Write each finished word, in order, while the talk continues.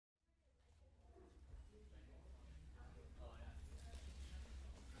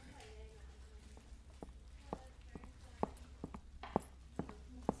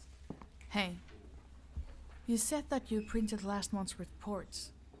Hey, you said that you printed last month's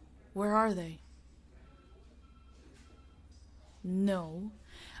reports. Where are they? No,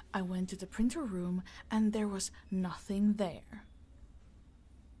 I went to the printer room and there was nothing there.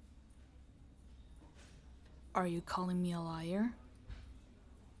 Are you calling me a liar?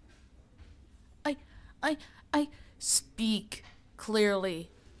 I speak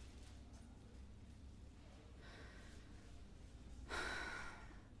clearly.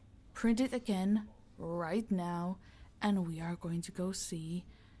 Print it again right now and we are going to go see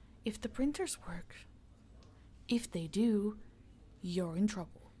if the printers work. If they do, you're in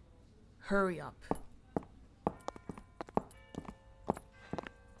trouble. Hurry up.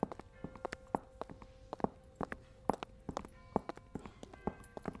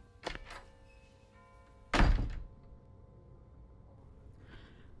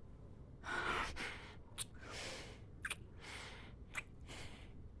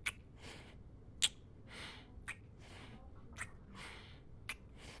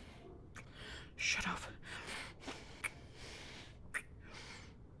 Shut up.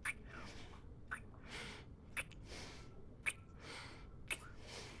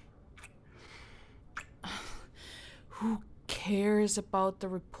 Who cares about the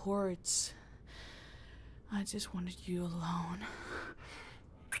reports? I just wanted you alone.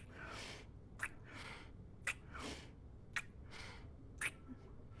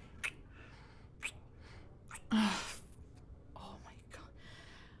 Oh my god.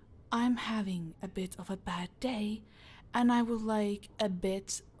 I'm having a bit of a bad day and I would like a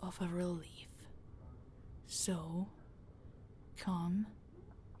bit of a relief. So, come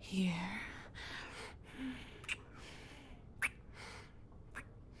here.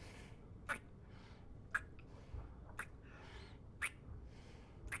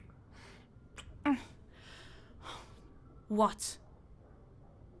 What?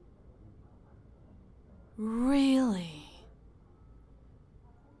 Really?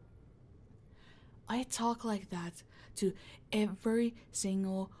 I talk like that to every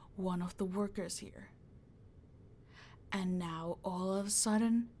single one of the workers here. And now all of a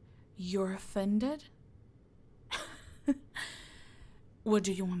sudden, you're offended? What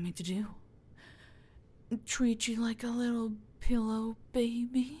do you want me to do? Treat you like a little pillow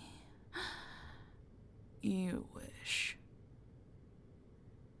baby? You wish.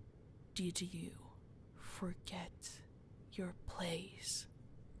 Did you forget your place?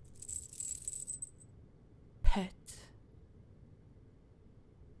 Pet.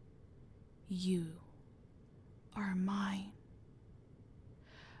 You are mine.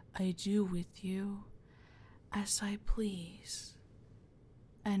 I do with you as I please,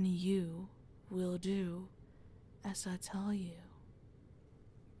 and you will do as I tell you.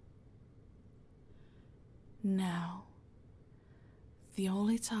 Now, the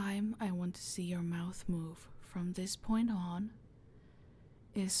only time I want to see your mouth move from this point on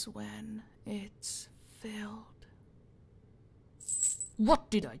is when it's filled. What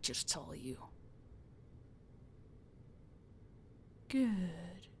did I just tell you?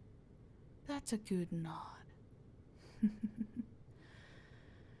 Good. That's a good nod.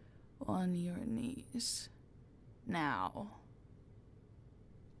 On your knees. Now.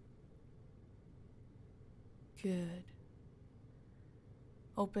 Good.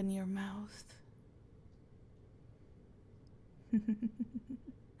 Open your mouth.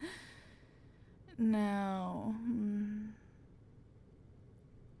 Now,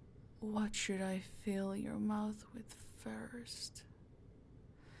 what should I fill your mouth with first?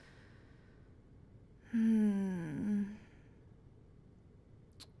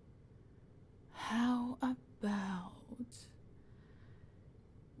 How about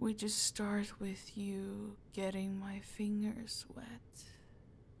we just start with you getting my fingers wet?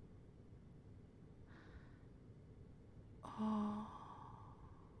 Oh,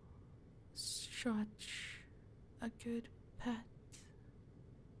 such a good pet.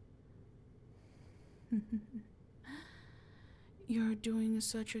 You're doing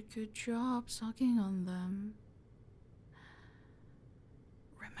such a good job sucking on them.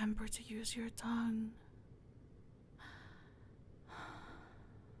 Remember to use your tongue.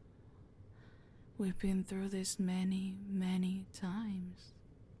 We've been through this many, many times.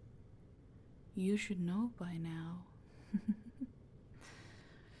 You should know by now.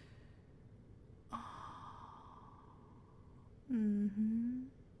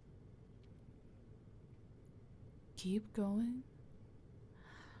 Keep going.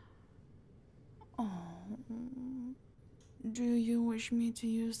 Oh, do you wish me to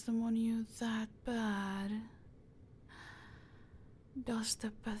use them on you that bad? Does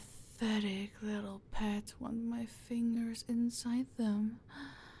the pathetic little pet want my fingers inside them?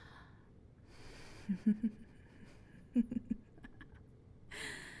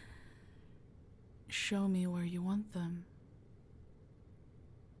 Show me where you want them.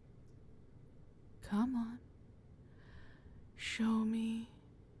 Come on. Show me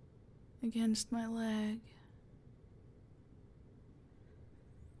against my leg.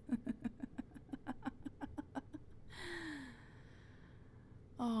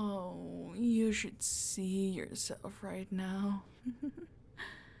 Oh, you should see yourself right now.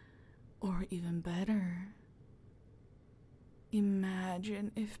 Or even better,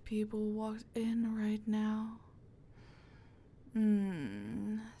 imagine if people walked in right now.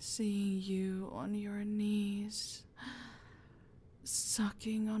 Seeing you on your knees,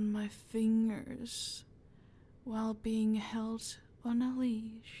 sucking on my fingers while being held on a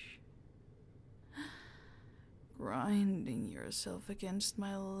leash, grinding yourself against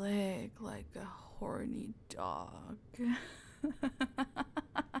my leg like a horny dog.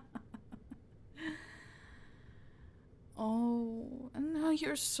 Oh, and now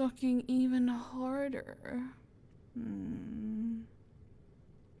you're sucking even harder.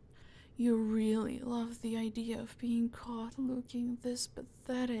 You really love the idea of being caught looking this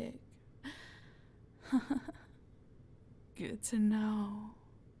pathetic. Good to know.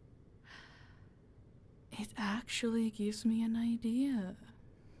 It actually gives me an idea.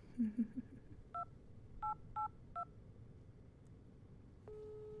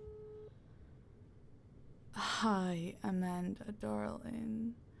 Hi, Amanda,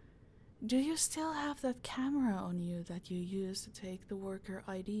 darling. Do you still have that camera on you that you used to take the worker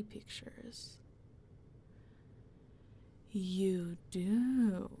ID pictures? You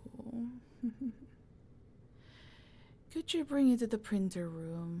do. Could you bring it to the printer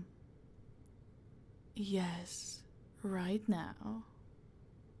room? Yes, right now.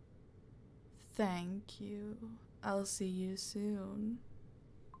 Thank you. I'll see you soon.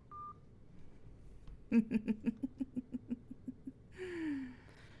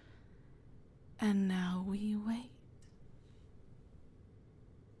 And now we wait.